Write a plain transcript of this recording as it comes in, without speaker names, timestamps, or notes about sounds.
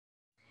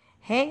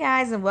Hey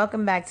guys, and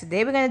welcome back.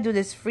 Today we're going to do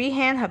this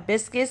freehand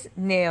hibiscus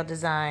nail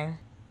design.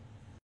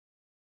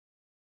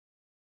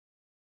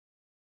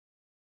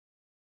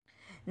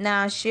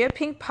 Now, sheer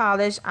pink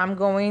polish, I'm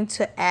going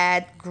to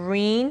add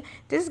green.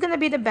 This is going to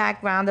be the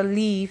background, the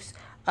leaves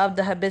of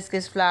the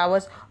hibiscus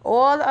flowers.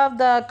 All of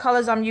the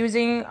colors I'm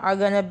using are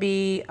going to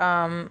be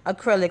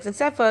acrylics,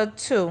 except for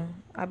two.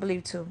 I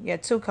believe two. Yeah,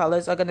 two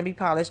colors are going to be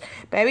polished.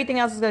 But everything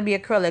else is going to be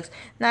acrylics.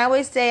 Now, I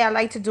always say I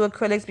like to do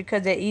acrylics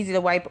because they're easy to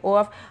wipe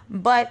off.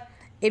 But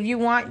if you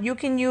want, you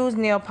can use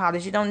nail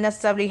polish. You don't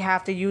necessarily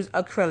have to use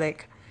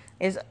acrylic.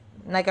 It's,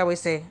 like I always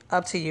say,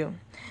 up to you.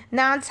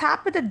 Now on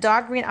top of the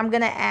dark green, I'm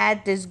going to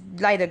add this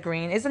lighter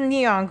green. It's a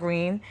neon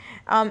green.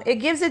 It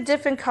gives it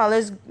different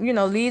colors. You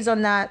know, leaves are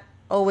not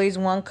always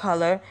one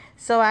color.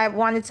 So I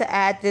wanted to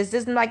add this.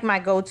 This is like my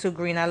go-to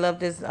green. I love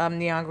this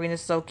neon green.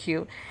 It's so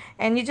cute.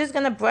 And you're just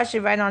going to brush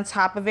it right on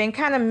top of it and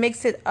kind of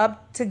mix it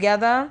up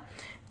together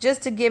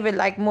just to give it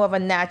like more of a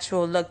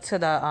natural look to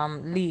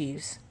the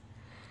leaves.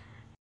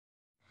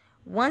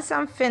 Once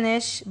I'm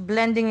finished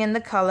blending in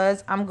the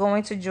colors, I'm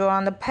going to draw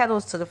on the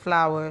petals to the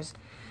flowers.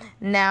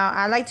 Now,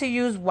 I like to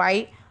use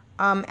white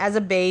as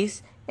a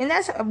base. And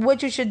that's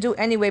what you should do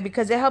anyway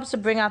because it helps to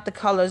bring out the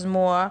colors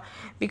more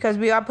because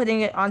we are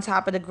putting it on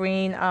top of the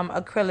green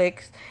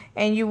acrylics.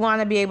 And you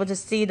want to be able to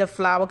see the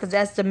flower because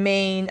that's the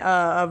main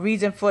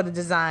reason for the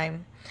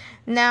design.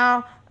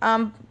 Now,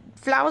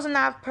 flowers are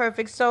not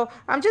perfect, so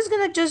I'm just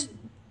going to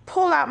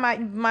pull out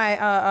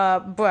my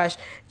brush.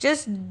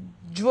 Just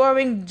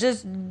drawing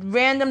just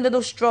random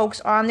little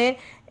strokes on it,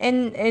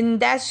 and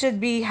that should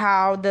be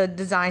how the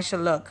design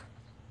should look.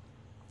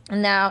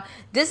 Now,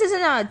 this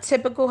isn't a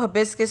typical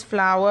hibiscus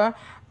flower.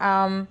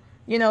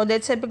 You know, they're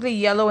typically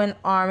yellow and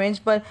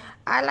orange, but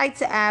I like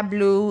to add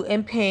blue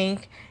and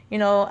pink. You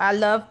know, I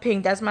love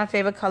pink. That's my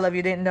favorite color if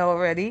you didn't know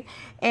already.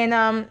 And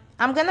I'm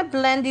going to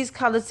blend these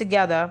colors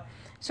together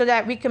so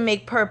that we can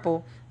make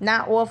purple.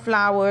 Not all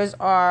flowers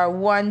are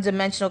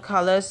one-dimensional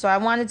colors, so I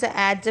wanted to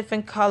add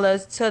different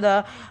colors to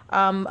the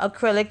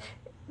acrylic,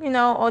 you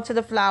know, or to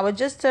the flower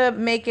just to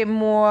make it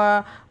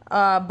more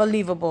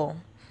believable.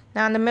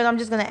 Now in the middle, I'm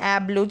just going to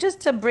add blue just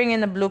to bring in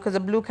the blue because the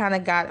blue kind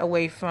of got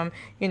away from,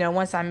 you know,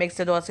 once I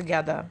mixed it all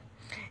together.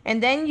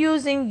 And then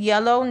using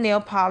yellow nail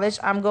polish,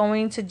 I'm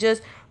going to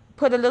just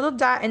put a little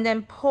dot and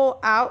then pull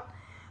out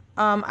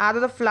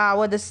of the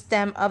flower the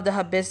stem of the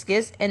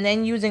hibiscus. And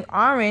then using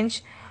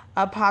orange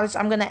polish,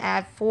 I'm going to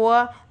add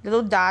 4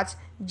 little dots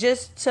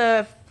just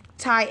to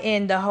tie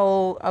in the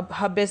whole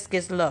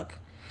hibiscus look.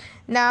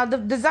 Now, the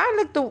design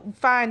looked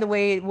fine the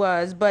way it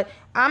was, but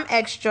I'm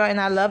extra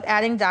and I love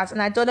adding dots,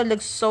 and I thought it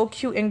looked so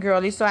cute and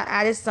girly, so I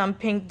added some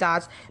pink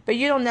dots, but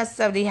you don't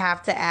necessarily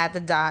have to add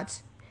the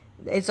dots.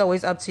 It's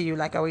always up to you,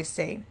 like I always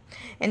say.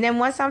 And then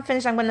once I'm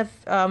finished, I'm going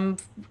to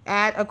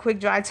add a quick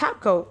dry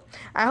top coat.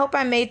 I hope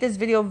I made this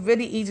video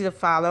really easy to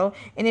follow,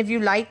 and if you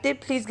liked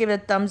it, please give it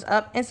a thumbs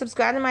up and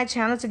subscribe to my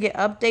channel to get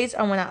updates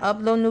on when I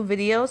upload new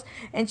videos,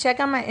 and check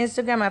out my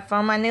Instagram at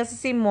Funwithmynails to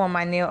see more of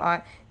my nail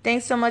art.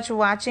 Thanks so much for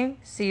watching.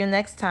 See you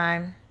next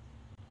time.